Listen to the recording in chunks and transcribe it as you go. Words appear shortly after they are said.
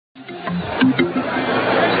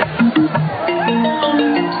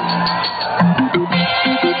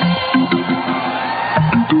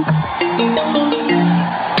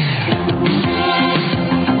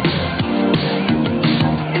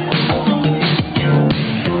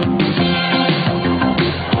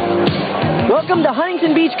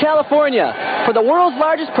Huntington Beach, California, for the world's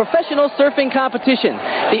largest professional surfing competition,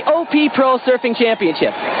 the OP Pro Surfing Championship.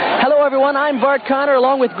 Hello, everyone. I'm Bart Connor,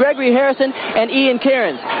 along with Gregory Harrison and Ian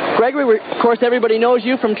Cairns. Gregory, of course, everybody knows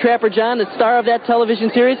you from Trapper John, the star of that television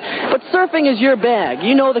series, but surfing is your bag.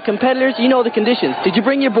 You know the competitors, you know the conditions. Did you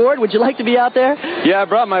bring your board? Would you like to be out there? Yeah, I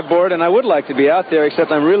brought my board, and I would like to be out there, except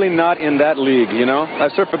I'm really not in that league, you know.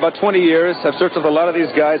 I've surfed for about 20 years. I've surfed with a lot of these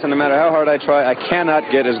guys, and no matter how hard I try, I cannot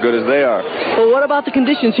get as good as they are. Well, what about the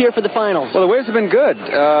conditions here for the finals? Well, the waves have been good.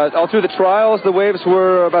 All through the trials, the waves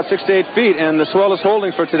were about 6 to 8 feet, and the swell is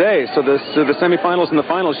holding for today, so the semifinals and the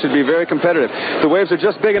finals should be very competitive. The waves are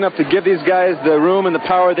just big enough to give these guys the room and the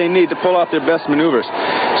power they need to pull off their best maneuvers.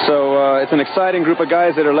 So it's an exciting group of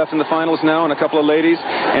guys that are left in the finals now, and a couple of ladies,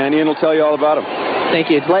 and Ian will tell you all about them. Thank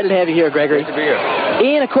you. Delighted to have you here, Gregory. Great to be here.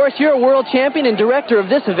 Ian, of course, you're a world champion and director of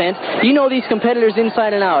this event. You know these competitors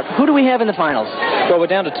inside and out. Who do we have in the finals? Well, we're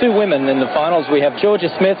down to 2 women in the finals. We have Georgia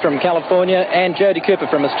Smith from California and Jodie Cooper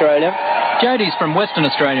from Australia. Jodie's from Western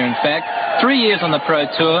Australia, in fact. 3 years on the Pro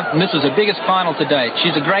Tour, and this was her biggest final to date.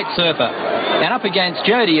 She's a great surfer. And up against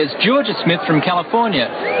Jodie is Georgia Smith from California.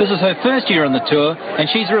 This is her first year on the tour, and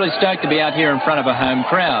she's really stoked to be out here in front of a home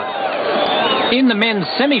crowd. In the men's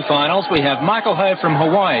semi-finals, we have Michael Ho from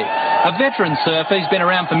Hawaii. A veteran surfer. He's been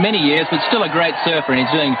around for many years, but still a great surfer, and he's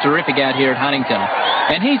doing terrific out here at Huntington.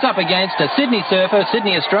 And he's up against a Sydney surfer,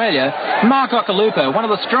 Sydney, Australia, Mark Occalupo, one of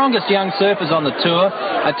the strongest young surfers on the tour,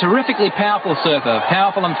 a terrifically powerful surfer,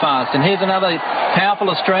 powerful and fast. And here's another powerful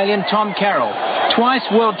Australian, Tom Carroll, twice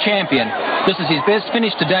world champion. This is his best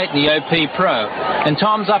finish to date in the OP Pro. And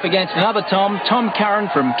Tom's up against another Tom Curren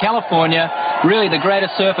from California, really the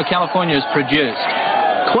greatest surfer California has produced.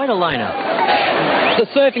 Quite a lineup. The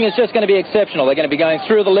surfing is just going to be exceptional. They're going to be going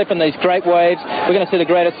through the lip in these great waves. We're going to see the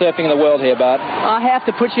greatest surfing in the world here, Bart. I have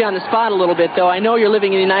to put you on the spot a little bit, though. I know you're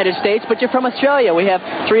living in the United States, but you're from Australia. We have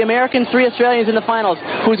 3 Americans, 3 Australians in the finals.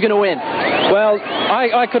 Who's going to win? Well,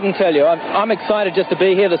 I couldn't tell you. I'm excited just to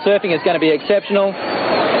be here. The surfing is going to be exceptional.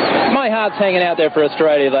 My heart's hanging out there for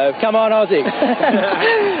Australia, though. Come on, Aussie.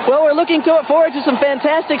 Well, we're looking forward to some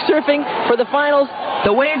fantastic surfing for the finals.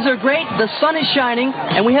 The waves are great, the sun is shining,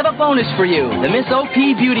 and we have a bonus for you, the Miss OP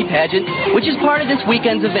Beauty Pageant, which is part of this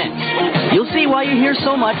weekend's event. You'll see why you hear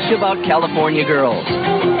so much about California girls.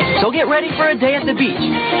 So get ready for a day at the beach.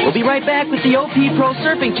 We'll be right back with the OP Pro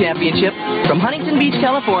Surfing Championship from Huntington Beach,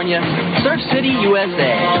 California, Surf City,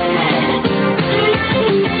 USA.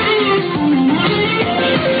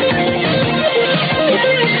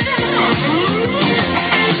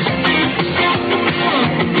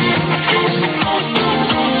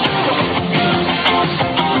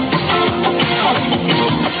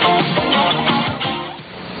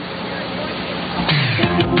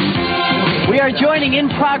 We are joining in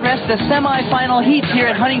progress the semifinal heats here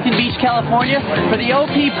at Huntington Beach, California for the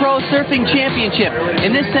OP Pro Surfing Championship.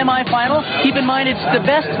 In this semifinal, keep in mind it's the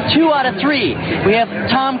best 2 out of 3. We have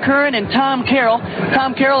Tom Curren and Tom Carroll.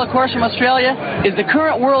 Tom Carroll, of course, from Australia, is the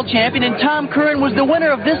current world champion, and Tom Curren was the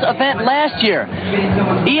winner of this event last year.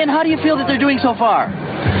 Ian, how do you feel that they're doing so far?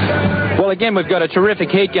 Well, again, we've got a terrific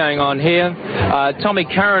heat going on here. Tommy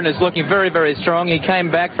Curren is looking very, very strong. He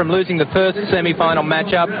came back from losing the first semi-final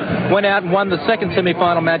matchup, went out and won the second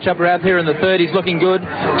semi-final matchup. We're out here in the third. He's looking good.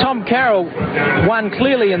 Tom Carroll won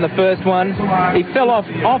clearly in the first one. He fell off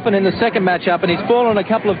often in the second matchup, and he's fallen a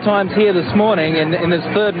couple of times here this morning in his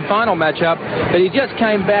third and final matchup, but he just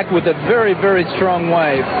came back with a very, very strong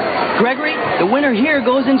wave. Gregory, the winner here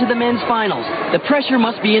goes into the men's finals. The pressure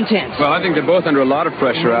must be intense. Well, I think they're both under a lot of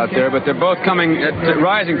pressure out there, but they're both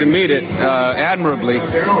rising to meet it admirably.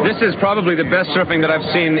 This is probably the best surfing that I've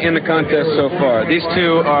seen in the contest so far. These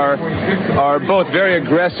two are both very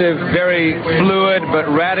aggressive, very fluid, but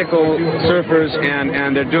radical surfers,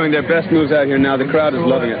 and they're doing their best moves out here now. The crowd is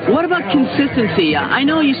loving it. What about consistency? I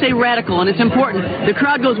know you say radical, and it's important. The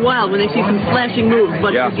crowd goes wild when they see some flashing moves,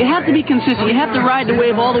 but you have to be consistent. You have to ride the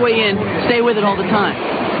wave all the way in, stay with it all the time.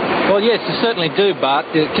 Well, yes, you certainly do, Bart.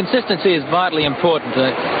 The consistency is vitally important.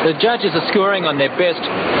 The judges are scoring on their best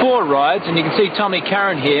 4 rides, and you can see Tommy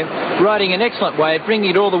Curren here riding an excellent wave,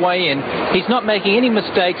 bringing it all the way in. He's not making any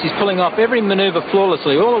mistakes. He's pulling off every maneuver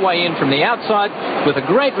flawlessly, all the way in from the outside, with a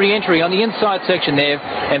great re-entry on the inside section there,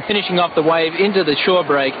 and finishing off the wave into the shore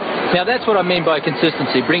break. Now, that's what I mean by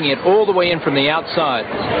consistency, bringing it all the way in from the outside.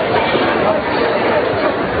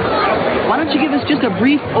 Why don't you give us just a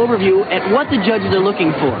brief overview at what the judges are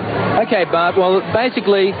looking for? Okay, Bart. Well,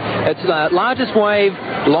 basically, it's the largest wave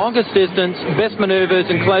longest distance, best maneuvers,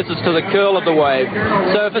 and closest to the curl of the wave.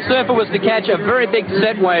 So if a surfer was to catch a very big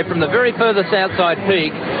set wave from the very furthest outside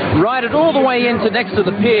peak, ride it all the way into next to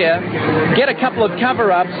the pier, get a couple of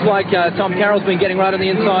cover-ups like Tom Carroll's been getting right on the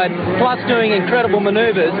inside, plus doing incredible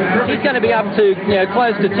maneuvers, he's going to be up to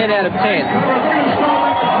close to 10 out of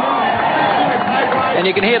 10. And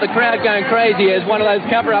you can hear the crowd going crazy as one of those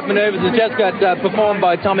cover-up maneuvers has just got performed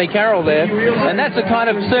by Tommy Carroll there. And that's the kind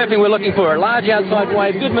of surfing we're looking for. A large outside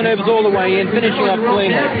wave, good maneuvers all the way in, finishing off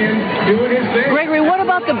cleanly. Gregory, what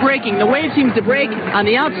about the breaking? The wave seems to break on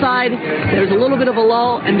the outside. There's a little bit of a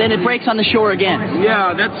lull, and then it breaks on the shore again.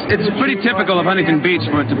 Yeah, it's pretty typical of Huntington Beach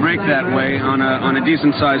for it to break that way on a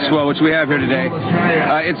decent-sized swell, which we have here today.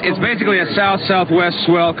 It's basically a south-southwest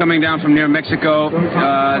swell coming down from near Mexico.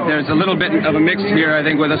 There's a little bit of a mix here, I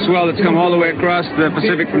think, with a swell that's come all the way across the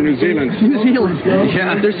Pacific from New Zealand. New Zealand.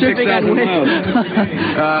 Yeah, they're surfing on miles.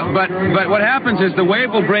 But what happens is the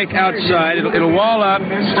wave will break outside. It'll wall up,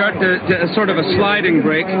 start to sort of a sliding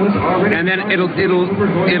break, and then it'll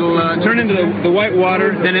turn into the white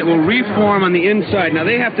water. Then it will reform on the inside. Now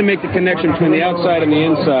they have to make the connection between the outside and the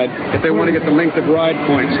inside if they want to get the length of ride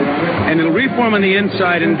points. And it'll reform on the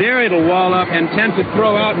inside, and there it'll wall up and tend to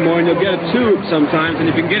throw out more, and you'll get a tube sometimes. And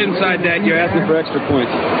if you can get inside that, you're asking for extra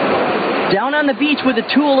points. Down on the beach with a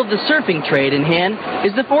tool of the surfing trade in hand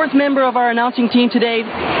is the fourth member of our announcing team today,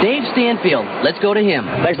 Dave Stanfield. Let's go to him.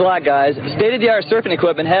 Thanks a lot, guys. State-of-the-art surfing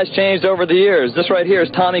equipment has changed over the years. This right here is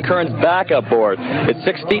Tommy Curren's backup board. It's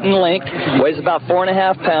 6 feet in length, weighs about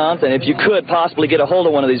 4.5 pounds, and if you could possibly get a hold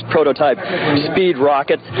of one of these prototype speed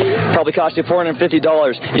rockets, probably cost you $450.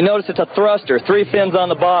 You notice it's a thruster, 3 fins on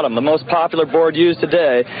the bottom, the most popular board used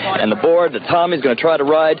today, and the board that Tommy's going to try to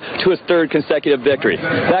ride to his 3rd consecutive victory.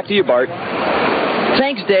 Back to you, Bart.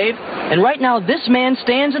 Thanks, Dave. And right now, this man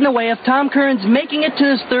stands in the way of Tom Curren's making it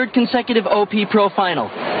to his 3rd consecutive OP Pro Final.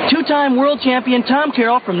 2-time world champion Tom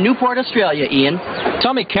Carroll from Newport, Australia, Ian.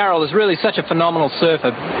 Tommy Carroll is really such a phenomenal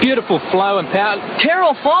surfer. Beautiful flow and power.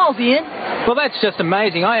 Carroll falls, Ian. Well, that's just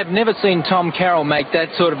amazing. I have never seen Tom Carroll make that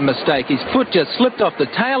sort of mistake. His foot just slipped off the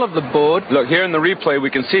tail of the board. Look, here in the replay, we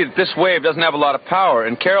can see that this wave doesn't have a lot of power,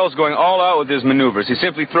 and Carroll's going all out with his maneuvers. He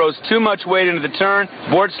simply throws too much weight into the turn,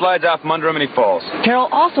 board slides out from under him, and he falls. Carroll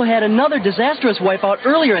also had another disastrous wipeout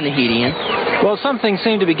earlier in the heat, Ian. Well, something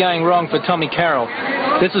seemed to be going wrong for Tommy Carroll.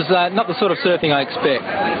 This is not the sort of surfing I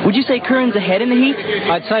expect. Would you say Curren's ahead in the heat?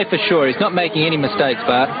 I'd say for sure. He's not making any mistakes,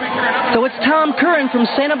 Bart. So it's Tom Curren from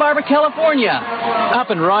Santa Barbara, California. Up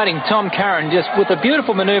and riding Tom Curren just with a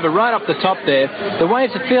beautiful maneuver right off the top there. The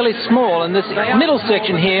waves are fairly small, and this middle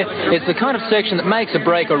section here is the kind of section that makes a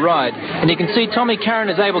break or ride. And you can see Tommy Curren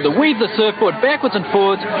is able to weave the surfboard backwards and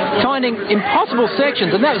forwards, finding impossible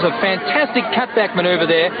sections, and that was a fantastic cutback maneuver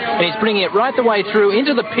there, and he's bringing it right the way through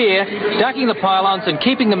into the pier, ducking the pylons and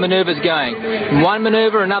keeping the maneuvers going. One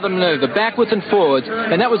maneuver, another maneuver, backwards and forwards,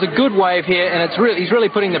 and that was a good wave here, and he's really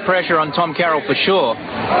putting the pressure on Tom Carroll for sure.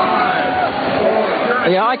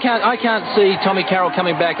 Yeah, I can't see Tommy Carroll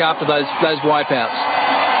coming back after those wipeouts.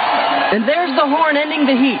 And there's the horn ending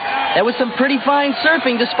the heat. That was some pretty fine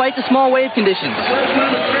surfing despite the small wave conditions.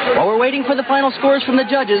 While we're waiting for the final scores from the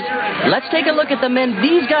judges, let's take a look at the men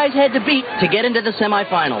these guys had to beat to get into the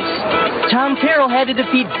semifinals. Tom Carroll had to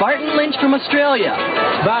defeat Barton Lynch from Australia.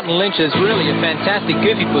 Barton Lynch is really a fantastic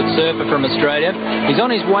goofy foot surfer from Australia. He's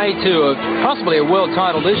on his way to possibly a world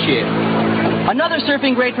title this year. Another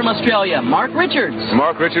surfing great from Australia, Mark Richards.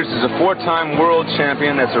 Mark Richards is a 4-time world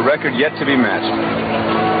champion. That's a record yet to be matched.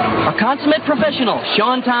 A consummate professional,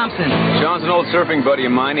 Sean Thompson. Sean's an old surfing buddy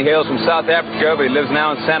of mine. He hails from South Africa, but he lives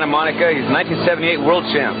now in Santa Monica. He's 1978 world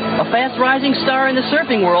champ. A fast-rising star in the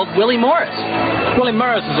surfing world, Willie Morris. Willie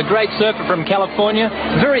Morris is a great surfer from California,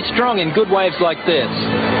 very strong in good waves like this.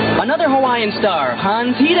 Another Hawaiian star,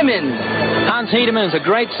 Hans Hedemann. Hans Hedemann is a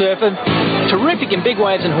great surfer, terrific in big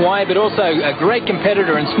waves in Hawaii, but also a great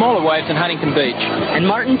competitor in smaller waves in Huntington Beach. And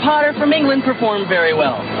Martin Potter from England performed very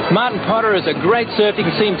well. Martin Potter is a great surfer. You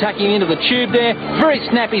can see him tucking into the tube there. Very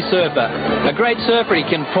snappy surfer. A great surfer. He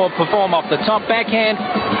can perform off the top backhand,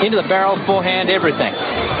 into the barrel, forehand, everything.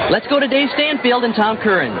 Let's go to Dave Stanfield and Tom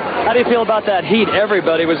Curren. How do you feel about that heat?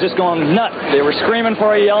 Everybody was just going nuts. They were screaming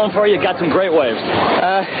for you, yelling for you. Got some great waves.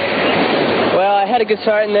 Well, I had a good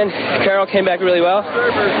start, and then Carroll came back really well.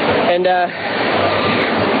 And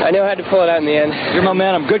I knew I had to pull it out in the end. Your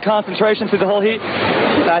momentum, good concentration through the whole heat?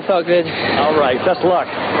 I felt good. All right, best luck.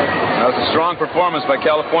 That was a strong performance by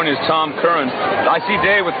California's Tom Curren. I see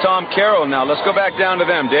Dave with Tom Carroll now. Let's go back down to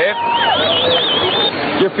them. Dave?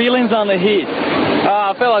 Your feelings on the heat?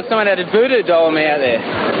 I felt like someone had a voodoo doll on me out there.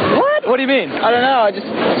 What? What do you mean? I don't know, I just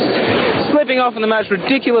slipping off in the most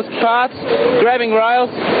ridiculous parts, grabbing rails.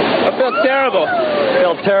 I felt terrible.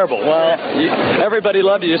 Felt terrible. Well, everybody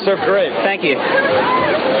loved you. You surfed great. Thank you.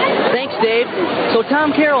 Thanks, Dave. So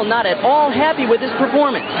Tom Carroll not at all happy with his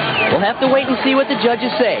performance. We'll have to wait and see what the judges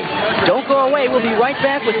say. Don't go away. We'll be right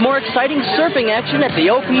back with more exciting surfing action at the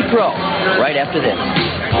OP Pro right after this.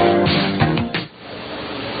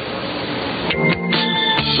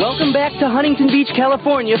 Welcome back to Huntington Beach,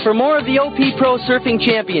 California for more of the OP Pro Surfing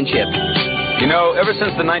Championship. You know, ever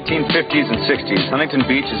since the 1950s and 60s, Huntington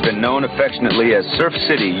Beach has been known affectionately as Surf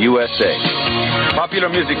City, USA. Popular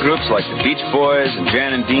music groups like the Beach Boys and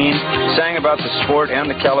Jan and Dean sang about the sport and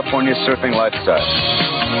the California surfing lifestyle.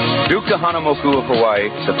 Duke Kahanamoku of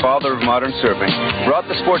Hawaii, the father of modern surfing, brought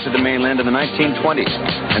the sport to the mainland in the 1920s,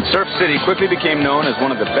 and Surf City quickly became known as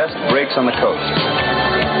one of the best breaks on the coast.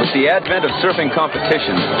 With the advent of surfing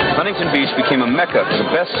competitions, Huntington Beach became a mecca for the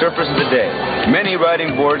best surfers of the day, many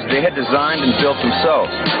riding boards they had designed and built themselves.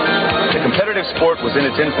 The competitive sport was in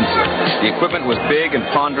its infancy. The equipment was big and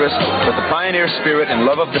ponderous, but the pioneer spirit and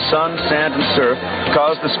love of the sun, sand, and surf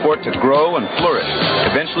caused the sport to grow and flourish,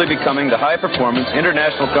 eventually becoming the high-performance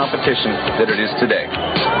international competition that it is today.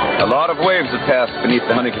 A lot of waves have passed beneath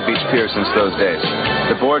the Huntington Beach Pier since those days.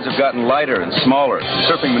 The boards have gotten lighter and smaller, and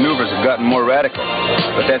surfing maneuvers have gotten more radical.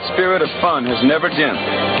 But that spirit of fun has never dimmed,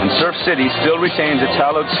 and Surf City still retains its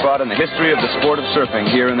hallowed spot in the history of the sport of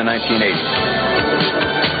surfing here in the 1980s.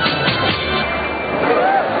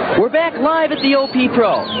 We're back live at the OP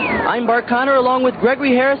Pro. I'm Bart Connor along with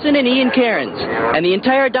Gregory Harrison and Ian Cairns, and the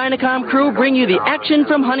entire Dynacom crew bring you the action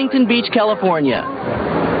from Huntington Beach, California.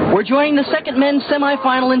 We're joining the second men's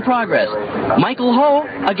semifinal in progress. Michael Ho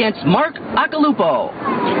against Mark Akalupo.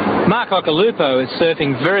 Mark Akalupo is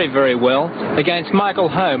surfing very, very well against Michael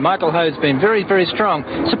Ho. Michael Ho's been very, very strong.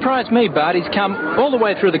 Surprised me, Bart. He's come all the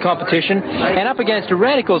way through the competition, and up against a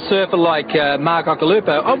radical surfer like Mark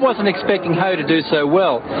Akalupo, I wasn't expecting Ho to do so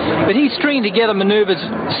well. But he's stringing together maneuvers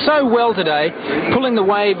so well today, pulling the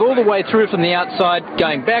wave all the way through from the outside,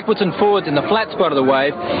 going backwards and forwards in the flat spot of the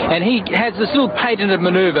wave, and he has this little patented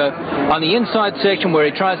maneuver on the inside section where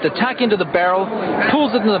he tries to tuck into the barrel,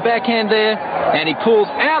 pulls it in the backhand there, and he pulls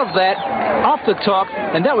out of that off the top,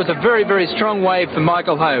 and that was a very, very strong wave for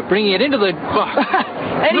Michael Ho, bringing it into the...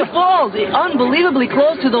 And he falls unbelievably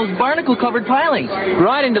close to those barnacle-covered pilings.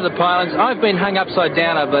 Right into the pilings. I've been hung upside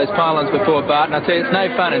down over those pilings before, Bart, and I tell you, it's no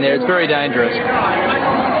fun in there. It's very dangerous.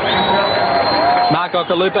 Mark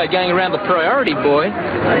Akalupo going around the priority buoy.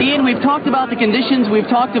 Ian, we've talked about the conditions. We've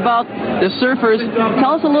talked about the surfers.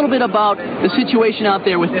 Tell us a little bit about the situation out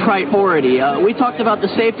there with priority. We talked about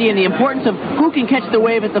the safety and the importance of who can catch the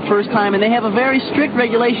wave at the first time, and they have a very strict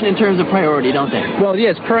regulation in terms of priority, don't they? Well,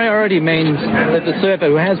 yes, priority means that the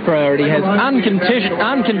surfer who has priority has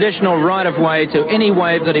unconditional right-of-way to any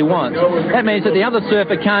wave that he wants. That means that the other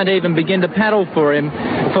surfer can't even begin to paddle for him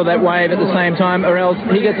for that wave at the same time, or else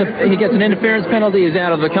he gets an interference penalty. Is out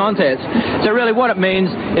of the contest. So really what it means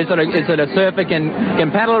is that a surfer can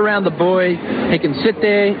paddle around the buoy, he can sit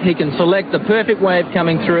there, he can select the perfect wave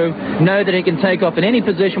coming through, know that he can take off in any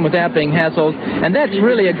position without being hassled, and that's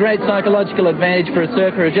really a great psychological advantage for a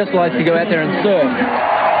surfer who just likes to go out there and surf.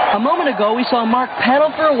 A moment ago, we saw Mark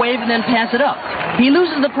paddle for a wave and then pass it up. He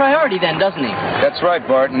loses the priority then, doesn't he? That's right,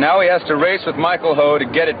 Bart. Now he has to race with Michael Ho to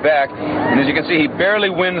get it back. And as you can see, he barely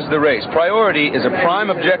wins the race. Priority is a prime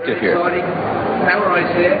objective here.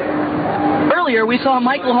 Earlier, we saw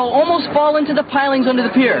Michael Ho almost fall into the pilings under the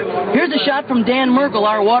pier. Here's a shot from Dan Merkel,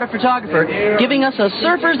 our water photographer, giving us a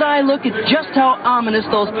surfer's eye look at just how ominous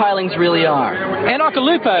those pilings really are. And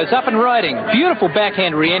Akalupo's up and riding. Beautiful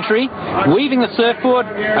backhand re-entry, weaving the surfboard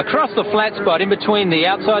across the flat spot in between the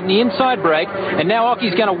outside and the inside break. And now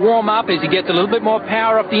Occy's going to warm up as he gets a little bit more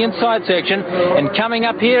power up the inside section. And coming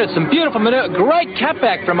up here is some beautiful maneuver. Great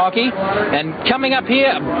cutback from Occy. And coming up here,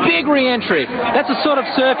 a big re-entry. That's the sort of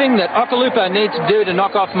surfing that Akalupo needs to do to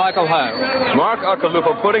knock off Michael Ho. Mark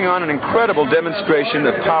Akalupo putting on an incredible demonstration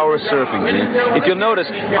of power surfing. If you'll notice,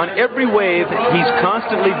 on every wave, he's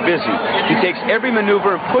constantly busy. He takes every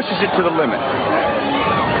maneuver and pushes it to the limit.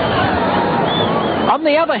 On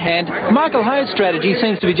the other hand, Michael Ho's strategy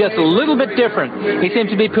seems to be just a little bit different. He seems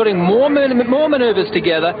to be putting more maneuvers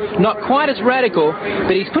together, not quite as radical,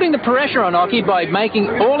 but he's putting the pressure on Occy by making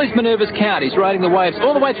all his maneuvers count. He's riding the waves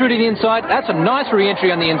all the way through to the inside. That's a nice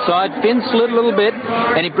re-entry on the inside. Fin slid a little bit,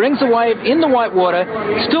 and he brings the wave in the white water,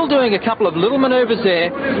 still doing a couple of little maneuvers there.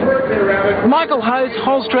 Michael Ho's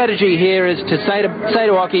whole strategy here is to say to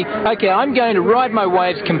Occy, okay, I'm going to ride my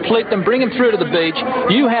waves, complete them, bring them through to the beach.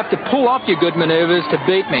 You have to pull off your good maneuvers to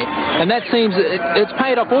beat me. And that seems, it's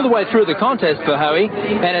paid off all the way through the contest for Howie,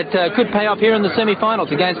 and it could pay off here in the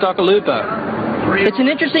semi-finals against Occy. It's an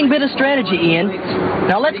interesting bit of strategy, Ian.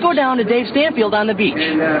 Now let's go down to Dave Stanfield on the beach.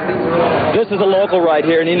 This is a local right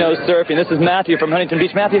here, and he knows surfing. This is Matthew from Huntington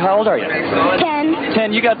Beach. Matthew, how old are you? 10.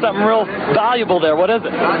 10. You got something real valuable there. What is it?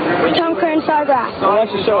 Tom Curren autograph. Well, why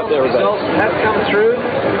don't you show it there, everybody? That's come through.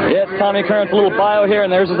 Yes, Tommy Curren's little bio here,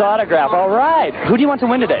 and there's his autograph. All right. Who do you want to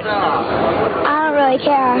win today? I don't really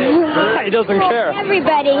care. He doesn't care.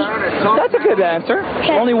 Everybody. That's a good answer.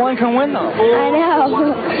 Only one can win, though. I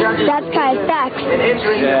know. That's kind of sucks.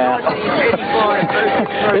 Yeah.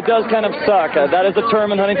 It does kind of suck. That is a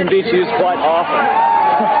term in Huntington Beach used quite often.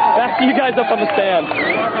 Back to you guys up on the stand.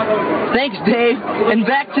 Thanks, Dave. And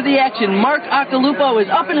back to the action. Mark Occhilupo is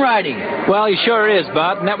up and riding. Well, he sure is,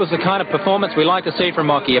 Bart, and that was the kind of performance we like to see from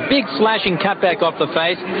Occy. A big slashing cutback off the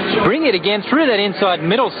face, bring it again through that inside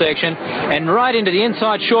middle section, and right into the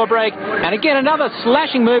inside shore break, and again another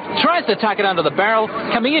slashing move, tries to tuck it under the barrel,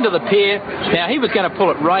 coming into the pier. Now, he was going to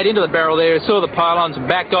pull it right into the barrel there, saw the pylons and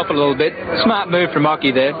backed off a little bit. Smart move from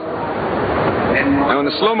Occy there. Now in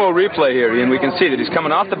the slow-mo replay here, Ian, we can see that he's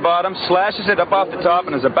coming off the bottom, slashes it up off the top,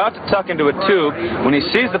 and is about to tuck into a tube when he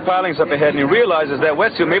sees the pilings up ahead and he realizes that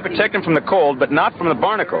wetsuit may protect him from the cold, but not from the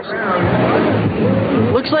barnacles.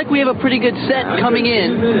 Looks like we have a pretty good set coming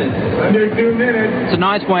in. It's a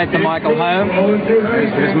nice wave for Michael Ho.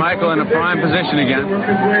 Here's Michael in a prime position again.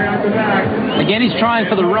 Again, he's trying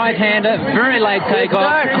for the right-hander. Very late takeoff.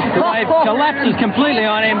 The wave collapses completely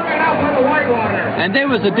on him. And there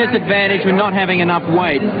was a disadvantage with not having enough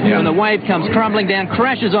weight. When the wave comes crumbling down,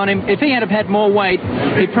 crashes on him. If he had had more weight,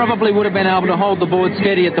 he probably would have been able to hold the board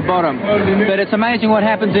steady at the bottom. But it's amazing what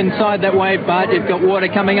happens inside that wave, Bart. You've got water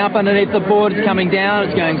coming up underneath the board. It's coming down.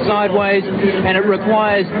 It's going sideways. And it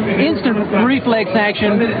requires instant reflex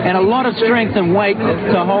action and a lot of strength and weight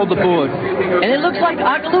to hold the board. And it looks like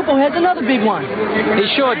Occhilupo has another big one. He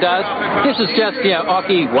sure does. This is just,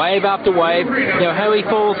 Occy wave after wave. How he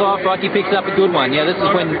falls off, Occy picks up a good one. This is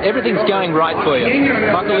when everything's going right for you.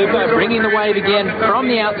 Occhilupo bringing the wave again from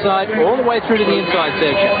the outside all the way through to the inside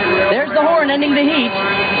section. There's the horn ending the heat.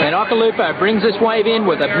 And Occhilupo brings this wave in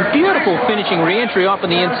with a beautiful finishing re-entry off in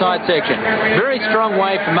the inside section. Very strong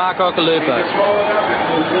wave from Mark Occhilupo.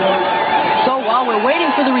 So while we're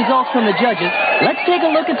waiting for the results from the judges, let's take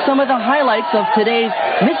a look at some of the highlights of today's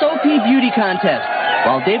Miss OP Beauty Contest,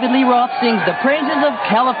 while David Lee Roth sings the praises of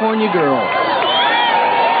California Girls.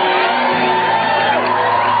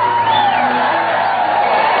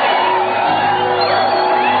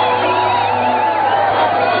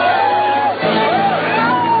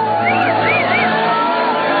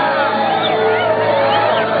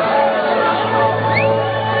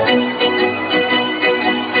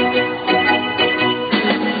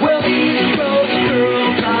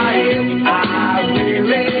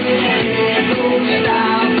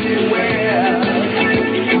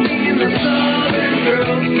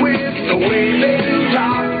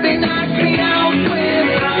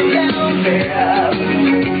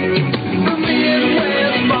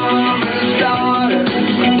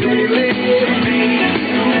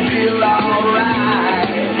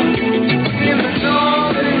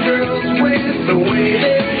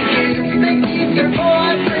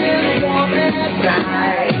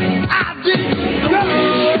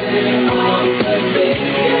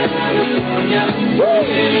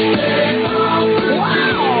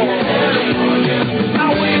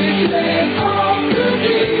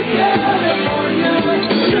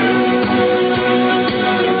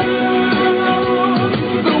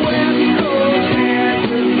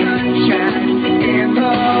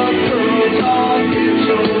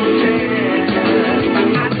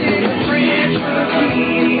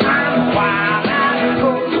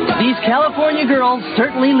 California girls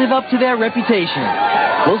certainly live up to their reputation.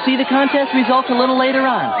 We'll see the contest results a little later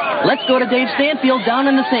on. Let's go to Dave Stanfield down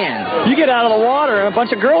in the sand. You get out of the water and a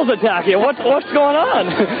bunch of girls attack you. What's going on?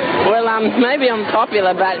 Well, maybe I'm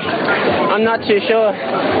popular, but I'm not too sure.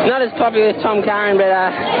 Not as popular as Tom Curren, but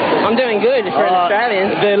I'm doing good for an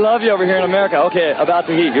Australian. They love you over here in America. Okay, about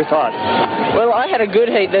the heat, your thoughts? Well, I had a good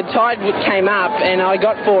heat. The tide came up, and I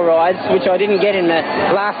got 4 rides, which I didn't get in the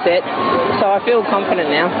last set, so I feel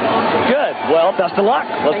confident now. Good. Well, best of luck.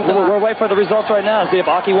 We're waiting for the results right now and see if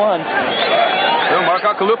Occy won. Well, Mark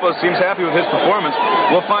Occhilupo seems happy with his performance.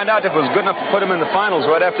 We'll find out if it was good enough to put him in the finals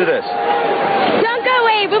right after this. Don't go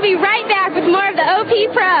away. We'll be right back with more of the OP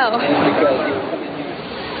Pro.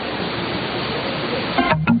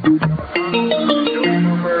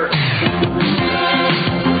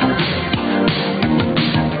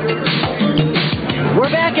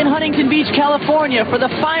 We're back in Huntington Beach, California for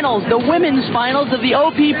the finals, the women's finals of the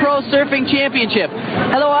OP Pro Surfing Championship.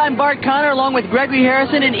 Hello, I'm Bart Connor along with Gregory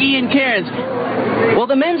Harrison and Ian Cairns. Well,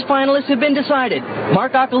 the men's finalists have been decided.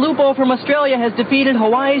 Mark Akalupo from Australia has defeated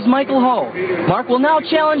Hawaii's Michael Ho. Mark will now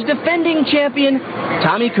challenge defending champion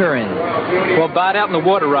Tommy Curren. Well, Bart, out in the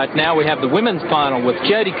water right now, we have the women's final with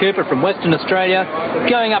Jodie Cooper from Western Australia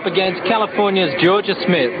going up against California's Georgia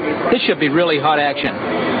Smith. This should be really hot action.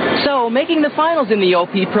 So, making the finals in the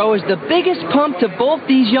OP Pro is the biggest pump to both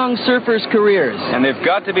these young surfers' careers. And they've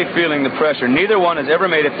got to be feeling the pressure. Neither one has ever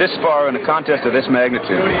made it this far in a contest of this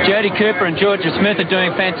magnitude. Jodie Cooper and Georgia Smith are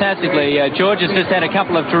doing fantastically. Georgia's just had a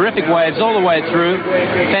couple of terrific waves all the way through.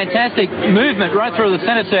 Fantastic movement right through the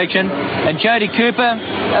center section. And Jodie Cooper,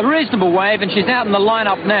 a reasonable wave, and she's out in the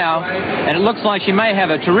lineup now. And it looks like she may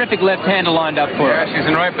have a terrific left-hander lined up for her. Yeah, she's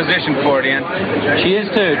in the right position for it, Ian. She is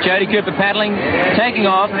too. Jodie Cooper paddling, taking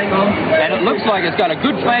off. And it looks like it's got a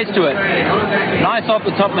good face to it. Nice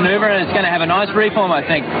off-the-top maneuver, and it's going to have a nice reform, I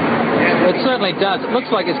think. It certainly does. It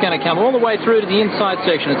looks like it's going to come all the way through to the inside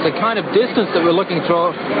section. It's the kind of distance that we're looking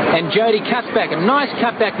for. And Jodie cuts back. A nice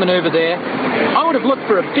cut-back maneuver there. I would have looked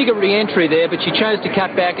for a bigger re-entry there, but she chose to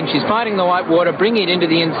cut back, and she's fighting the white water, bringing it into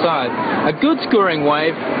the inside. A good scoring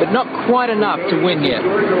wave, but not quite enough to win yet.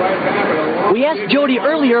 We asked Jodie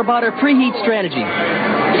earlier about her preheat strategy.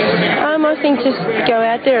 I think just go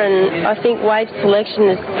out there, and I think wave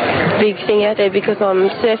selection is a big thing out there because I'm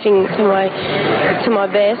surfing to my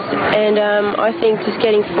best, and I think just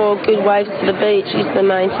getting 4 good waves to the beach is the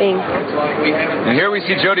main thing. And here we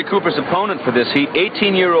see Jodie Cooper's opponent for this heat,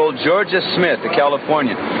 18-year-old Georgia Smith, the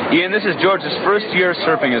Californian. Ian, this is Georgia's first year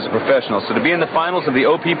surfing as a professional, so to be in the finals of the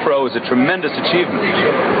OP Pro is a tremendous achievement.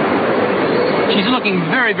 She's looking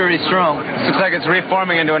very, very strong. Looks like it's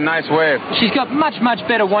reforming into a nice wave. She's got much, much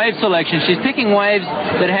better wave selection. She's picking waves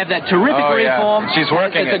that have that terrific reform. Yeah. She's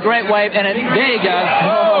working It's a great wave, and there you go.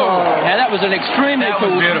 Oh. Now, that was an extremely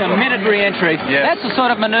cool, committed re-entry. Yes. That's the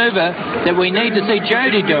sort of maneuver that we need to see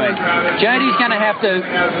Jodie doing. Jodie's going to have to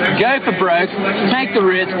go for broke, take the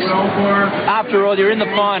risks. After all, you're in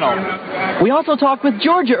the final. We also talked with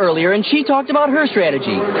Georgia earlier, and she talked about her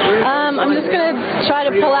strategy. I'm just going to try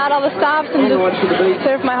to pull out all the stops and just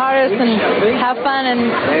surf my hardest and have fun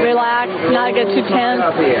and relax, not get too tense.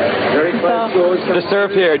 The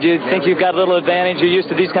surf here, do you think you've got a little advantage? You're used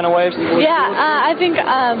to these kind of waves? Yeah, I think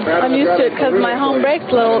I'm used to it because my home breaks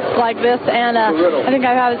a little like this, and I think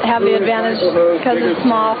I have the advantage because it's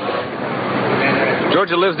small.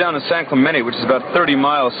 Georgia lives down in San Clemente, which is about 30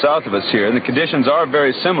 miles south of us here, and the conditions are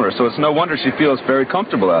very similar, so it's no wonder she feels very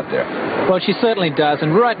comfortable out there. Well, she certainly does,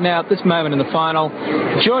 and right now, at this moment in the final,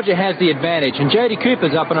 Georgia has the advantage, and Jodie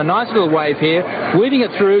Cooper's up on a nice little wave here, weaving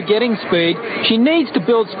it through, getting speed. She needs to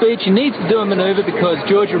build speed, she needs to do a maneuver, because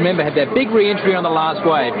Georgia, remember, had that big re-entry on the last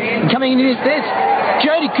wave. And coming into this,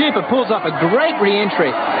 Jodie Cooper pulls off a great re-entry.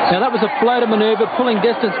 Now, that was a floater maneuver, pulling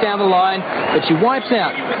distance down the line, but she wipes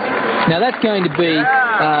out. Now, that's going to be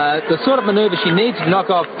the sort of maneuver she needs to knock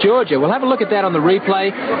off Georgia. We'll have a look at that on the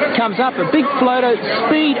replay. Comes up, a big floater,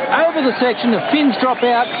 speed over the section, the fins drop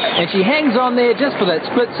out, and she hangs on there just for that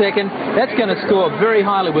split second. That's going to score very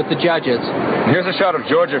highly with the judges. Here's a shot of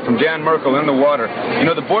Georgia from Dan Merkel in the water. You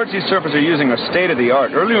know, the boards these surfers are using are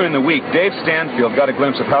state-of-the-art. Earlier in the week, Dave Stanfield got a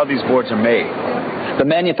glimpse of how these boards are made. The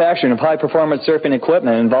manufacturing of high-performance surfing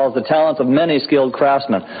equipment involves the talents of many skilled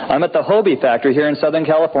craftsmen. I'm at the Hobie factory here in Southern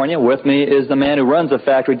California. With me is the man who runs the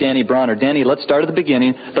factory, Danny Bronner. Danny, let's start at the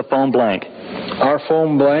beginning, the foam blank. Our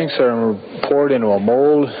foam blanks are poured into a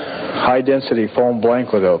mold, high-density foam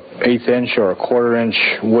blank with an 1/8 inch or a 1/4 inch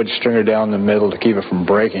wood stringer down the middle to keep it from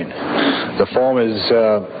breaking. The foam is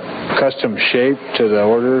custom shaped to the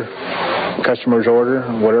order, customer's order,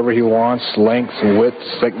 whatever he wants, length, width,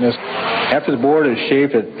 thickness. After the board is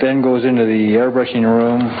shaped, it then goes into the airbrushing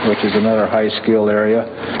room, which is another high-skill area.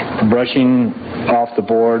 Brushing off the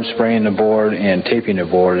board, spraying the board, and taping the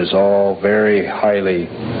board is all very highly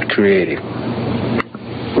creative.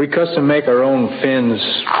 We custom make our own fins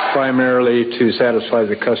primarily to satisfy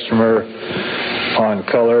the customer on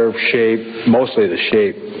color, shape, mostly the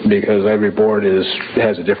shape, because every board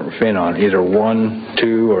has a different fin on, either 1,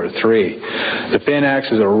 2, or 3. The fin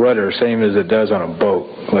acts as a rudder, same as it does on a boat.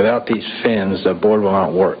 Without these fins, the board will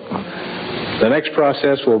not work. The next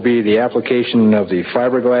process will be the application of the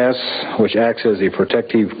fiberglass, which acts as a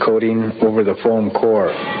protective coating over the foam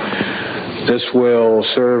core. This will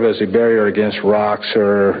serve as a barrier against rocks,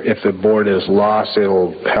 or if the board is lost,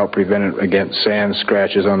 it'll help prevent it against sand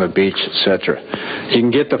scratches on the beach, etc. You can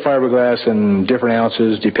get the fiberglass in different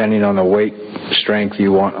ounces depending on the weight, strength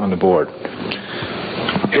you want on the board.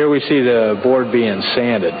 Here we see the board being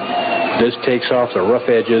sanded. This takes off the rough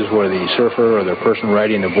edges where the surfer or the person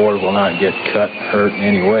riding the board will not get cut, hurt in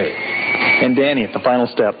any way. And Danny, the final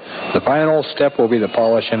step. The final step will be the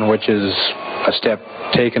polishing, which is a step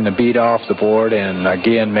taking the bead off the board and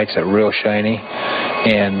again makes it real shiny.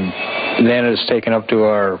 And then it's taken up to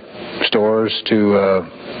our stores to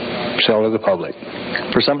sell to the public.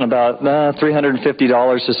 For something about $350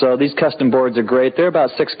 or so. These custom boards are great. They're about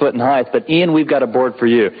 6 foot in height. But Ian, we've got a board for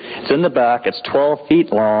you. It's in the back. It's 12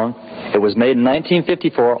 feet long. It was made in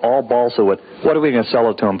 1954, all balsa wood. What are we going to sell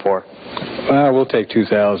it to them for? We'll take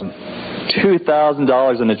 $2,000.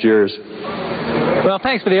 $2,000 and it's yours. Well,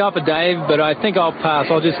 thanks for the offer, Dave, but I think I'll pass.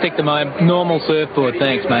 I'll just stick to my normal surfboard.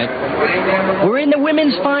 Thanks, mate. We're in the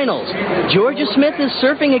women's finals. Georgia Smith is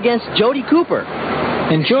surfing against Jody Cooper.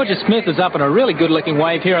 And Georgia Smith is up on a really good-looking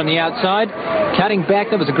wave here on the outside. Cutting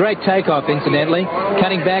back, that was a great takeoff, incidentally.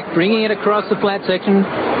 Cutting back, bringing it across the flat section.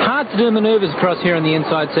 Hard to do maneuvers across here on the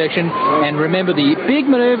inside section. And remember, the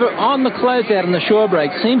big maneuver on the closeout on the shore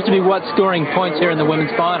break seems to be what's scoring points here in the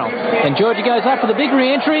women's final. And Georgia goes up for the big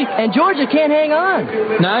re-entry. And Georgia can't hang on.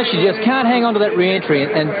 No, she just can't hang on to that re-entry.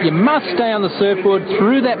 And you must stay on the surfboard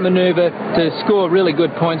through that maneuver to score really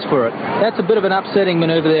good points for it. That's a bit of an upsetting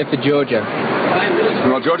maneuver there for Georgia.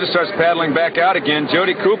 Well, Georgia starts paddling back out again.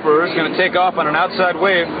 Jody Cooper is going to take off on an outside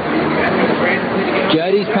wave.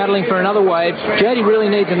 Jody's paddling for another wave. Jody really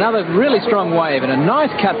needs another really strong wave and a nice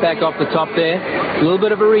cut back off the top there. A little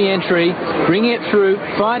bit of a re-entry, bringing it through,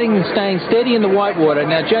 fighting and staying steady in the white water.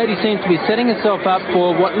 Now Jody seems to be setting herself up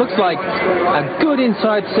for what looks like a good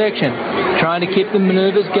inside section. Trying to keep the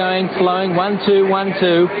maneuvers going, flowing, 1-2,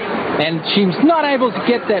 1-2. And she's not able to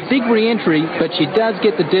get that big re-entry, but she does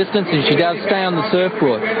get the distance and she does stay on the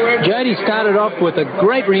surfboard. Jody started off with a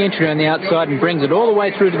great re-entry on the outside and brings it all the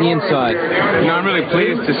way through to the inside. You know, I'm really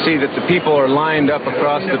pleased to see that the people are lined up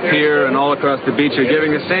across the pier and all across the beach are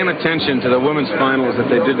giving the same attention to the women's finals that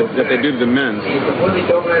they do to the men's.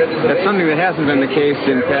 That's something that hasn't been the case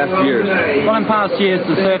in past years. Well, in past years,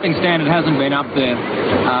 the surfing standard hasn't been up there.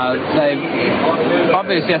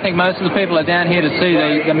 Obviously, I think most of the people are down here to see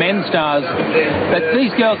the men's stars, but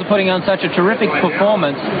these girls are putting on such a terrific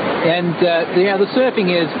performance, and the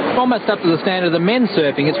surfing is almost up to the standard of the men's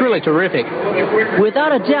surfing. It's really terrific.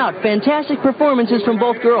 Without a doubt, fantastic performances from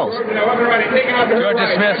both girls. Georgia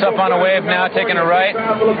Smith's up on a wave now, taking a right.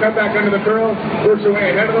 Cut back under the curl, works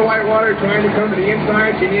away ahead of the white water, trying to come to the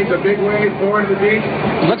inside. She needs a big wave forward to the beach.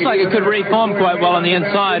 Looks like it could reform quite well on the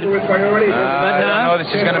inside. But no, I don't know that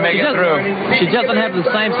she's going to make it through. She doesn't have the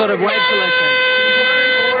same sort of wave selection.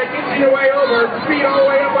 Your way over, speed all the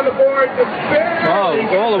way up on the board. Oh,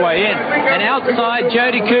 all the way in. And outside,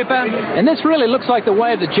 Jody Cooper. And this really looks like the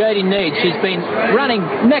wave that Jody needs. She's been running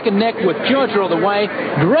neck and neck with Georgia all the way.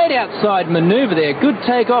 Great outside maneuver there. Good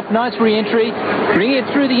takeoff, nice re-entry. Bring it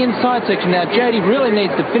through the inside section. Now, Jody really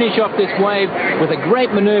needs to finish off this wave with a great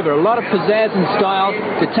maneuver. A lot of pizzazz and style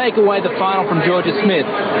to take away the final from Georgia Smith.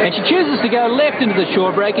 And she chooses to go left into the shore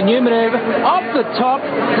break. A new maneuver off the top.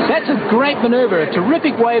 That's a great maneuver. A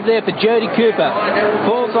terrific wave there for Jody Cooper.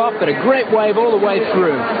 Falls off, but a great wave all the way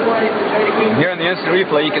through. Here in the instant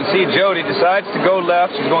replay, you can see Jody decides to go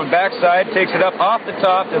left. She's going backside, takes it up off the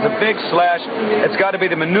top. There's a big slash. It's got to be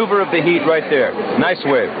the maneuver of the heat right there. Nice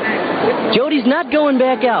wave. Jody's not going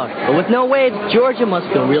back out, but with no waves, Georgia must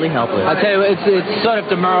feel really helpless. I tell you, it's sort of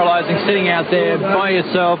demoralizing sitting out there by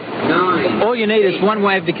yourself. All you need is one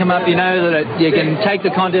wave to come up. You know that you can take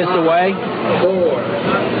the contest away.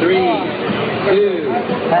 4, 3, 2.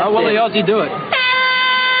 How will the Aussie do it?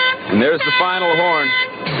 And there's the final horn.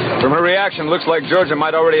 From her reaction, looks like Georgia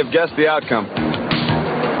might already have guessed the outcome.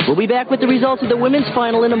 We'll be back with the results of the women's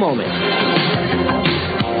final in a moment.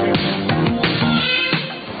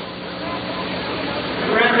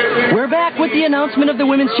 We're back with the announcement of the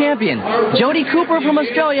women's champion. Jody Cooper from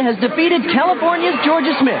Australia has defeated California's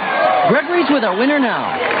Georgia Smith. Gregory's with our winner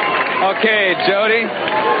now. Okay, Jody.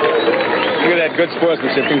 Look at that good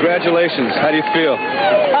sportsmanship. Congratulations. How do you feel?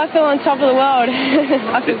 I feel on top of the world.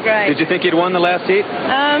 I feel great. Did you think you'd won the last heat?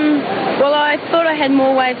 Well, I thought I had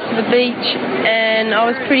more waves to the beach, and I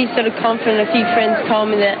was pretty sort of confident. A few friends told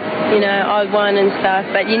me that, I won and stuff,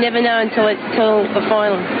 but you never know until the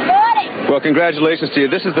final. Well, congratulations to you.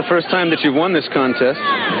 This is the first time that you've won this contest.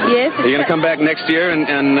 Yes. Are you going to come back next year and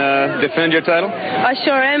defend your title? I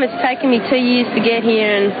sure am. It's taken me 2 years to get here,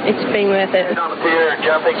 and it's been worth it.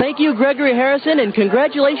 Thank you, Gregory Harrison, and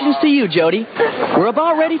congratulations to you, Jody. We're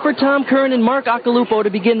about ready for Tom Curren and Mark Occalupo to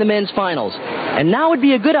begin the men's finals. And now would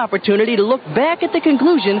be a good opportunity to look back at the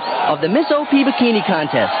conclusion of the Miss OP Bikini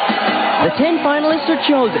Contest. The 10 finalists are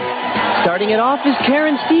chosen. Starting it off is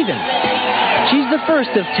Karen Stevens. She's the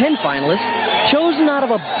first of 10 finalists chosen out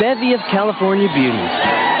of a bevy of California beauties.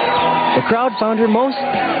 The crowd found her most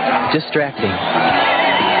distracting.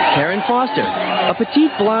 Curren Foster, a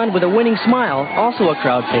petite blonde with a winning smile, also a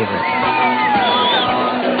crowd favorite.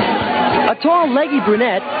 A tall, leggy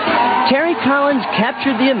brunette, Terry Collins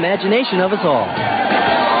captured the imagination of us all.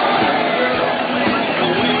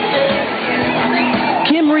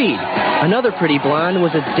 Kim Reed, another pretty blonde,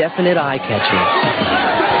 was a definite eye-catcher.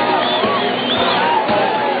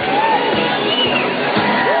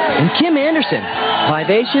 And Kim Anderson,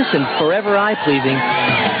 vivacious and forever eye-pleasing,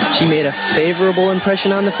 she made a favorable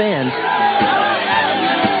impression on the fans.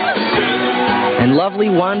 And lovely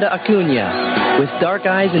Wanda Acuna, with dark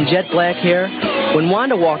eyes and jet black hair, when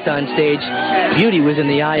Wanda walked on stage, beauty was in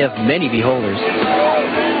the eye of many beholders.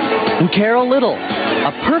 And Carol Little,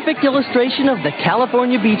 a perfect illustration of the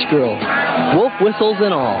California beach girl, wolf whistles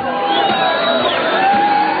and all.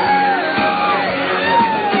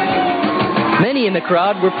 Many in the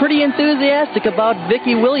crowd were pretty enthusiastic about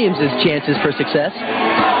Vicki Williams' chances for success.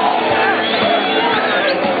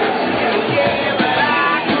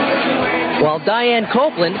 While Diane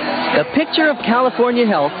Copeland, the picture of California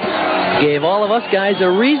health, gave all of us guys a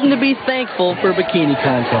reason to be thankful for bikini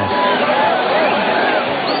contest.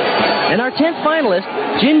 And our 10th finalist,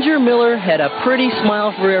 Ginger Miller, had a pretty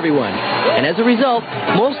smile for everyone. And as a result,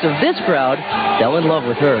 most of this crowd fell in love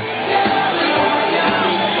with her.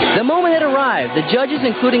 The moment had arrived. The judges,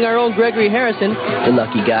 including our own Gregory Harrison, the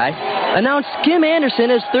lucky guy, announced Kim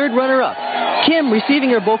Anderson as third runner-up. Kim receiving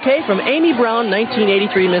her bouquet from Amy Brown,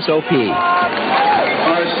 1983 Miss OP.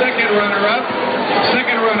 Our second runner-up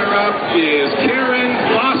is Curren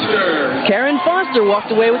Foster. Curren Foster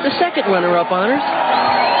walked away with the second runner-up honors.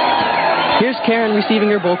 Here's Curren receiving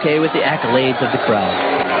her bouquet with the accolades of the crowd.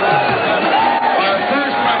 Our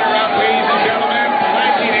first runner-up, ladies and gentlemen,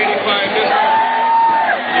 1985 Miss.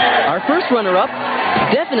 Our first runner-up,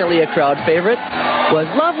 definitely a crowd favorite, was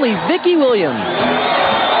lovely Vicki Williams.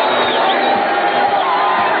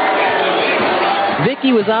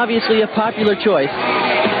 Vicki was obviously a popular choice,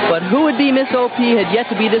 but who would be Miss OP had yet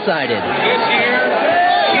to be decided. This year,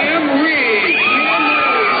 Kim Reed.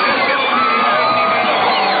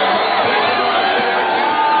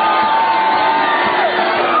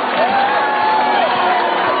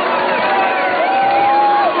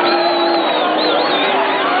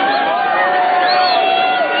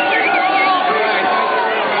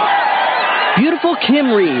 Beautiful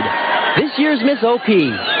Kim Reed, this year's Miss OP.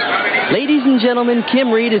 Ladies and gentlemen,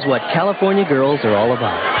 Kim Reed is what California girls are all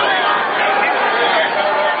about.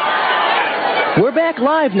 We're back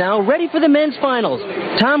live now, ready for the men's finals.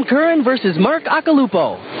 Tom Curren versus Mark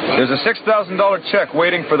Accalupo. There's a $6,000 check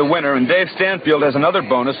waiting for the winner, and Dave Stanfield has another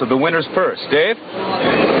bonus of the winner's purse. Dave?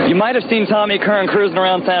 You might have seen Tommy Curren cruising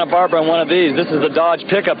around Santa Barbara in one of these. This is the Dodge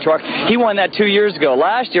pickup truck. He won that 2 years ago.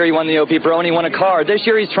 Last year he won the OP Pro and he won a car. This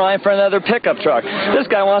year he's trying for another pickup truck. This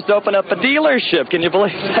guy wants to open up a dealership. Can you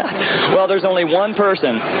believe that? Well, there's only one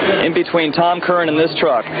person in between Tom Curren and this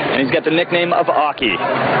truck, and he's got the nickname of Occy.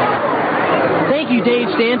 Thank you, Dave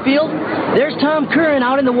Stanfield. There's Tom Curren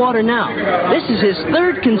out in the water now. This is his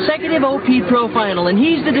third consecutive OP Pro final, and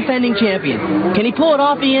he's the defending champion. Can he pull it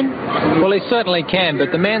off, Ian? Well, he certainly can,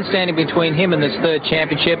 but the man standing between him and this third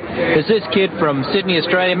championship is this kid from Sydney,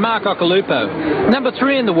 Australia, Mark Accalupo. Number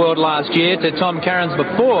 3 in the world last year to Tom Curren's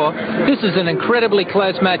before. This is an incredibly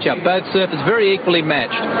close matchup. Both surfers very equally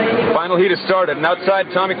matched. Final heat has started, and outside,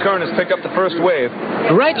 Tommy Curren has picked up the first wave.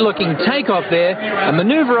 Great-looking takeoff there, a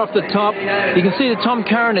maneuver off the top. You can see that Tom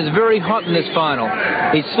Curren is very hot in this final.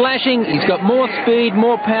 He's slashing, he's got more speed,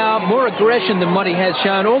 more power, more aggression than what he has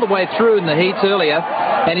shown all the way through in the heats earlier,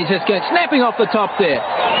 and he's just going snapping off the top there.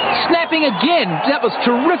 Snapping again. That was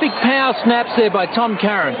terrific power snaps there by Tom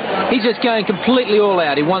Curren. He's just going completely all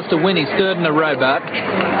out. He wants to win his third in a row, Bart.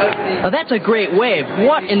 Oh, that's a great wave.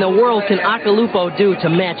 What in the world can Accalupo do to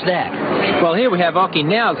match that? Well, here we have Occy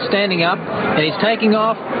now standing up, and he's taking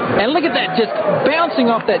off. And look at that, just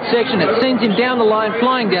bouncing off that section. It sends him down the line,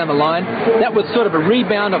 flying down the line. That was sort of a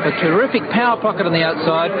rebound off a terrific power pocket on the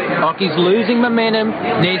outside. Occy's losing momentum,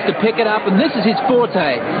 needs to pick it up, and this is his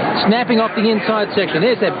forte. Snapping off the inside section.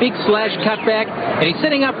 There's that big slash cutback, and he's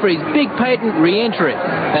setting up for his big patent re-entry.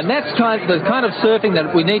 And that's the kind of surfing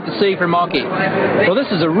that we need to see from Occy. Well,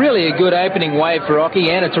 this is really a good opening wave for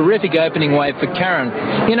Occy and a terrific opening wave for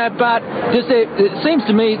Curren. You know, but It seems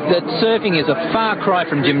to me that surfing is a far cry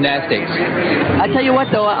from gymnastics. I tell you what,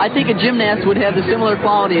 though, I think a gymnast would have the similar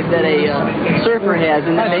qualities that a surfer has,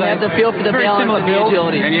 and they have the feel for the balance and the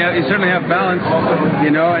agility. And you certainly have balance,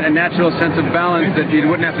 you know, and a natural sense of balance that you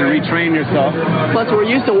wouldn't have to retrain yourself. Plus, we're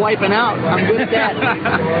used to wiping out. I'm good at that.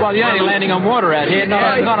 Well, you're only landing on water out here,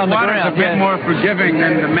 not on the ground. Water's a bit more forgiving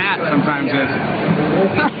than the mat sometimes is.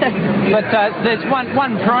 But there's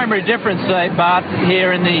one primary difference, Bart,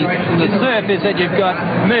 here in the surf is that you've got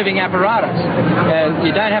moving apparatus.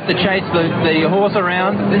 You don't have to chase the horse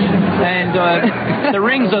around, and the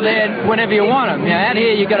rings are there whenever you want them. You know, out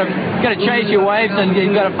here you've got to chase your waves and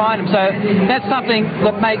you've got to find them. So that's something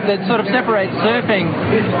that sort of separates surfing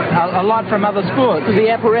a lot from other sports. The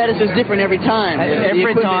apparatus is different every time.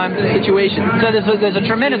 Every time situation. So there's a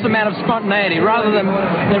tremendous amount of spontaneity. Rather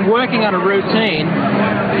than working on a routine,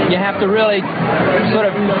 you have to really sort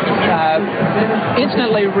of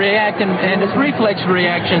instantly react and it's reflex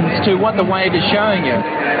reactions to what the wave is showing you.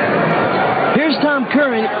 Here's Tom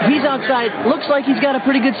Curren. He's outside. Looks like he's got a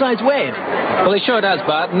pretty good-sized wave. Well, he sure does,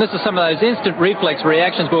 Bart, and this is some of those instant reflex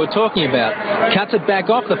reactions we were talking about. Cuts it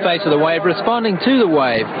back off the face of the wave, responding to the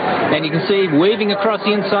wave. And you can see weaving across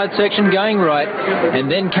the inside section, going right,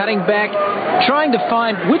 and then cutting back, trying to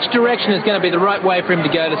find which direction is going to be the right way for him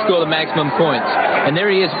to go to score the maximum points. And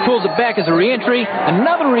there he is, pulls it back as a re-entry,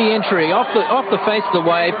 another re-entry off the face of the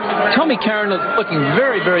wave. Tommy Curren is looking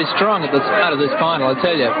very, very strong at the start of this final, I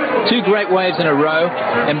tell you. Two great waves in a row,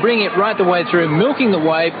 and bringing it right the way through, milking the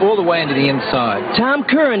wave all the way into the inside. Tom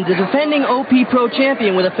Curren, the defending OP Pro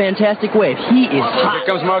champion, with a fantastic wave. He is hot. Here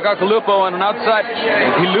comes Mark Occhilupo on an outside.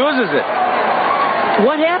 He loses it.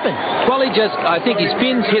 What happened? Well, I think his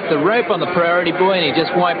fins hit the rope on the priority buoy and he just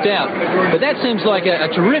wiped out. But that seems like a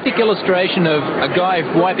terrific illustration of a guy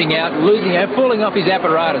wiping out, falling off his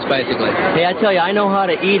apparatus, basically. Hey, I tell you, I know how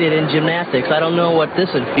to eat it in gymnastics. I don't know what this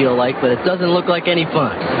would feel like, but it doesn't look like any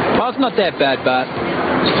fun. Well, it's not that bad, Bart.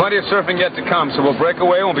 There's plenty of surfing yet to come, so we'll break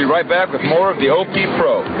away and we'll be right back with more of the OP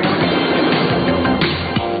Pro.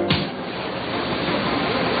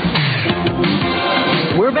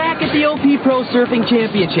 We're back at the OP Pro Surfing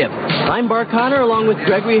Championship. I'm Bart Connor along with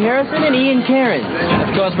Gregory Harrison and Ian Curren.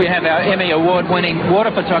 Of course, we have our Emmy Award-winning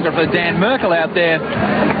water photographer Dan Merkel out there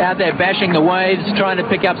bashing the waves, trying to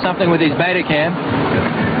pick up something with his Betacam.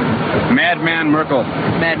 Madman Merkel.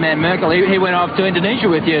 Madman Merkel. He went off to Indonesia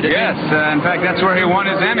with you, didn't he? Yes, in fact, that's where he won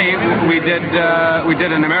his Emmy. We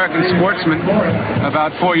did an American Sportsman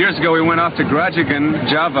about 4 years ago. We went off to Grajigan,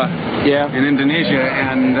 Java, in Indonesia,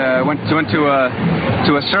 and went to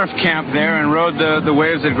a surf camp there and rode the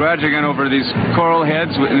waves at Grajigan over these coral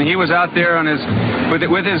heads. And he was out there on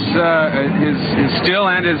with his still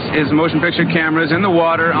and his motion picture cameras in the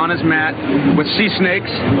water on his mat with sea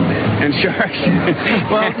snakes and sharks.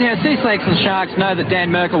 Well, yeah, sea snakes and sharks know that Dan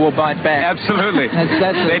Merkel will bite back. Absolutely.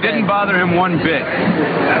 They didn't bother him one bit.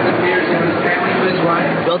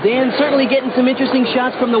 Well, Dan's certainly getting some interesting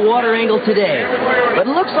shots from the water angle today. But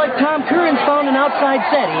it looks like Tom Curren's found an outside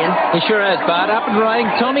set, Ian. He sure has, Bart. Up and running.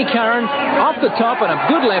 Tommy Curren off the top on a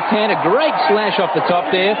good left hand. A great slash off the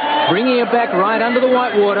top there, bringing it back right under the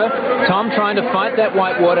white water. Tom trying to fight that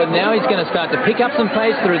white water. Now he's going to start to pick up some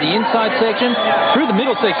pace through the inside section, through the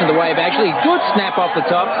middle section of the wave, actually. Good snap off the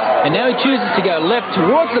top. And now he chooses to go left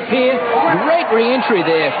towards the pier. Great re-entry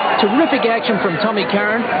there. Terrific action from Tommy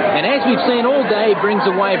Curren. And as we've seen all day, brings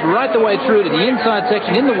the wave right the way through to the inside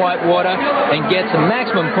section in the white water and gets the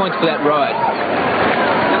maximum points for that ride.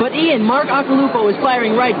 But Ian, Mark Occhilupo is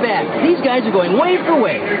firing right back. These guys are going wave for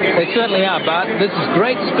wave. They certainly are, Bart. This is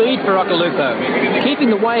great speed for Occhilupo. Keeping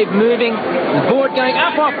the wave moving, the board going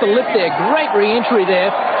up off the lip there. Great re-entry there.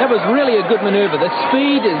 That was really a good maneuver. The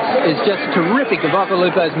speed is just terrific of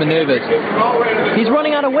Occhilupo's maneuvers. He's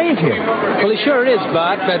running out of wave here. Well, he sure is,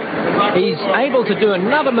 Bart, but he's able to do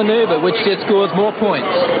another maneuver which just scores more points.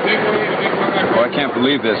 Oh, I can't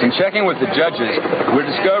believe this. In checking with the judges, we're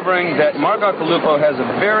discovering that Mark Occhilupo has a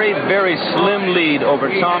very, very slim lead over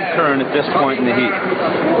Tom Curren at this point in the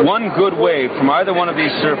heat. One good wave from either one of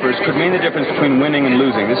these surfers could mean the difference between winning and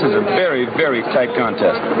losing. This is a very, very tight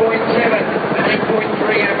contest.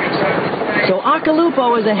 So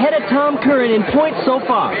Occhilupo is ahead of Tom Curren in points so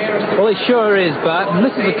far. Well, he sure is, Bart, and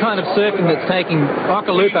this is the kind of surfing that's taking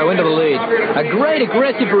Occhilupo into the lead. A great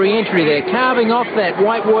aggressive re-entry there, carving off that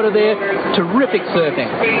white water there. Terrific surfing.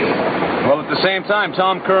 Well, at the same time,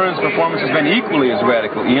 Tom Curren's performance has been equally as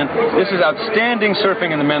radical, Ian. This is outstanding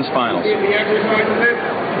surfing in the men's finals.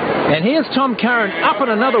 And here's Tom Curren up on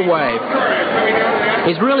another wave.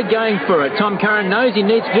 He's really going for it. Tom Curren knows he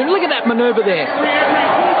needs to do. Look at that maneuver there.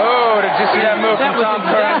 Oh, to Did you see that move from Tom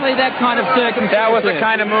Curren? Exactly that kind of circumstance. That was the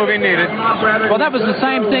kind of move he needed. Well, that was the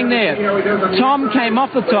same thing there. Tom came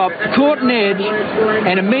off the top, caught an edge,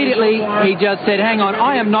 and immediately he just said, hang on,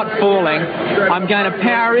 I am not falling. I'm going to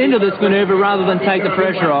power into this maneuver rather than take the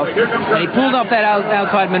pressure off. And he pulled off that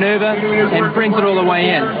outside maneuver and brings it all the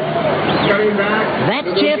way in.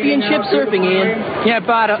 That's championship surfing, Ian. Yeah,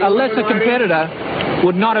 but a lesser competitor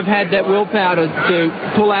would not have had that willpower to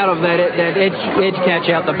pull out of that edge catch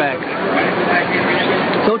out the back.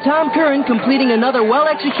 So Tom Curren completing another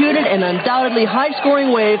well-executed and undoubtedly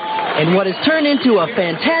high-scoring wave in what has turned into a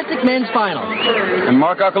fantastic men's final. And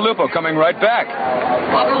Mark Occy coming right back.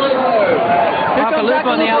 Occy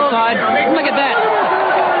on the outside. Look at that.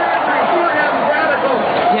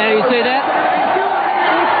 Yeah, you see that?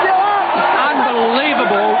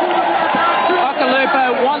 Unbelievable.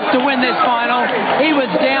 Occy wants to win this final. He was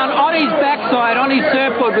down on his backside, on his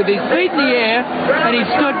surfboard with his feet in the air, and he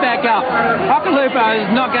stood back up. Occy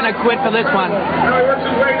is not going to quit for this one.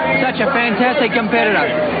 Such a fantastic competitor.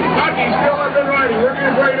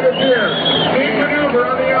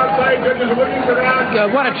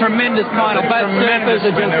 What a tremendous final. Both surfers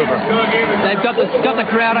are just, they've got the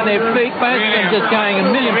crowd on their feet, both of them just going a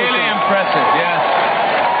million percent. Really impressive, yeah.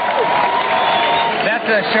 That's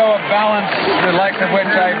a show of balance, the likes of which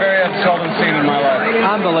I very have seldom seen in my life.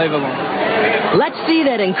 Unbelievable. Let's see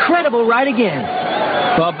that incredible ride again.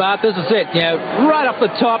 Well, Bart, this is it. You know, right off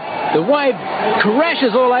the top, the wave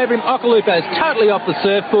crashes all over him. Occy is totally off the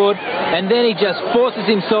surfboard, and then he just forces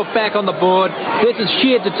himself back on the board. This is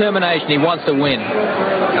sheer determination. He wants to win.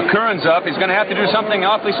 Now, Curren's up. He's going to have to do something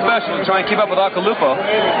awfully special to try and keep up with Occy.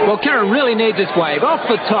 Well, Curren really needs this wave. Off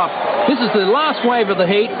the top. This is the last wave of the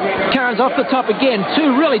heat. Curren's off the top again.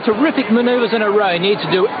 Two really terrific maneuvers in a row. He needs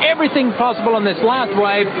to do everything possible on this last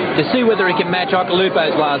wave to see whether he can match Occy's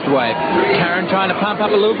last wave. Curren trying to pump up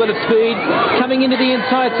a little bit of speed. Coming into the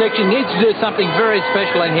inside section. Needs to do something very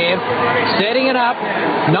special in here. Setting it up.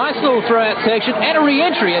 Nice little throw-out section. And a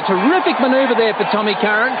re-entry. A terrific maneuver there for Tommy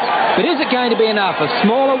Curren. But is it going to be enough? A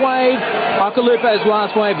smaller wave. Occy's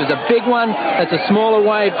last wave is a big one. That's a smaller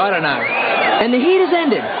wave. I don't know. And the heat has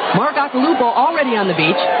ended. Mark Occy already on the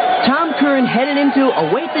beach. Tom Curren headed in to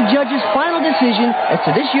await the judges' final decision as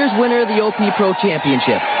to this year's winner of the OP Pro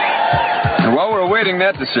Championship. And while we're awaiting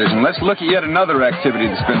that decision, let's look at yet another activity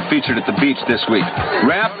that's been featured at the beach this week.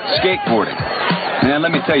 Ramp skateboarding. Man,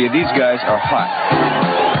 let me tell you, these guys are hot.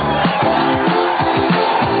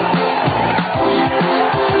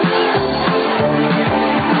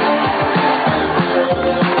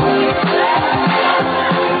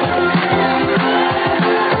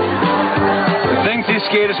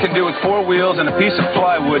 Skaters can do with four wheels and a piece of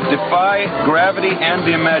plywood defy gravity and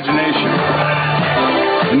the imagination.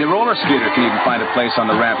 And the roller skater can even find a place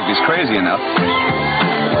on the ramp if he's crazy enough.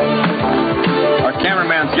 Our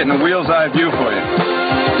cameraman's getting a wheel's eye view for you.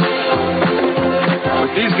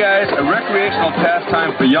 With these guys, a recreational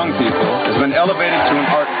pastime for young people has been elevated to an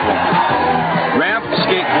art form. Ramp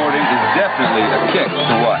skateboarding is definitely a kick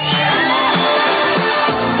to watch.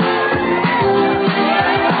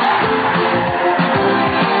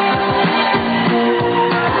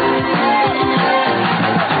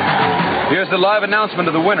 Here's the live announcement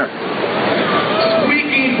of the winner.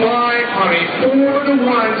 Squeaking by on a 4-1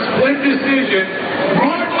 split decision.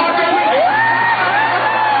 Mark Occy.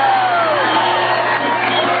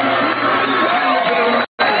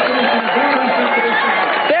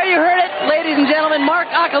 There you heard it, ladies and gentlemen. Mark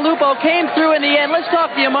Occy came through in the end. Let's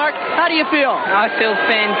talk to you, Mark. How do you feel? I feel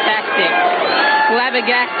fantastic.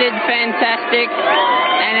 Flabbergasted, fantastic,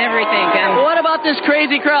 and everything. What about this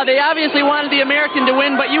crazy crowd? They obviously wanted the American to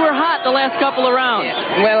win, but you were hot the last couple of rounds.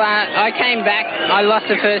 Yeah. Well, I came back. I lost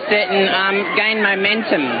the first set and gained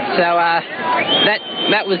momentum. So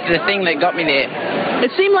that was the thing that got me there.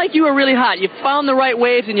 It seemed like you were really hot. You found the right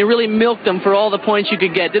waves and you really milked them for all the points you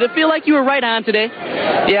could get. Did it feel like you were right on today?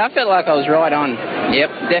 Yeah, I felt like I was right on. Yep,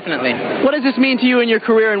 definitely. What does this mean to you in your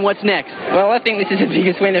career and what's next? Well, I think this is the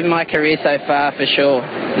biggest win of my career so far, for sure.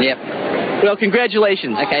 Yep. Well,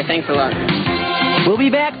 congratulations. Okay, thanks a lot. We'll be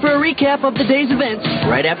back for a recap of the day's events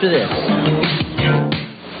right after this.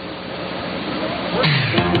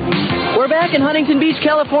 We're back in Huntington Beach,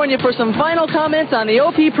 California for some final comments on the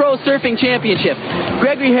OP Pro Surfing Championship.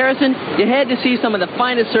 Gregory Harrison, you had to see some of the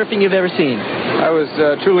finest surfing you've ever seen. I was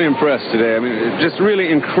truly impressed today. I mean, just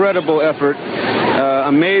really incredible effort.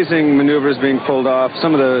 Amazing maneuvers being pulled off.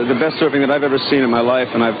 Some of the best surfing that I've ever seen in my life,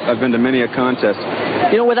 and I've been to many a contest.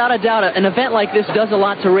 You know, without a doubt, an event like this does a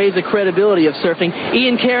lot to raise the credibility of surfing.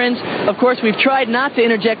 Ian Cairns, of course, we've tried not to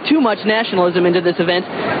interject too much nationalism into this event,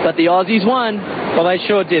 but the Aussies won. Well, they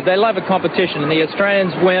sure did. They love a competition, and the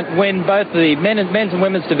Australians win both the men's and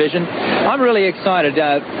women's division. I'm really excited,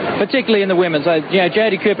 particularly in the women's.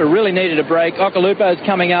 Jodie Cooper really needed a break. Okalupo's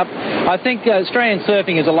coming up. I think Australian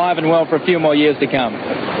surfing is alive and well for a few more years to come.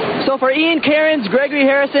 So for Ian Cairns, Gregory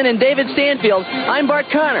Harrison, and David Stanfield, I'm Bart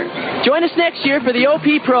Connor. Join us next year for the OP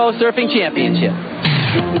Pro Surfing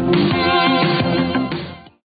Championship.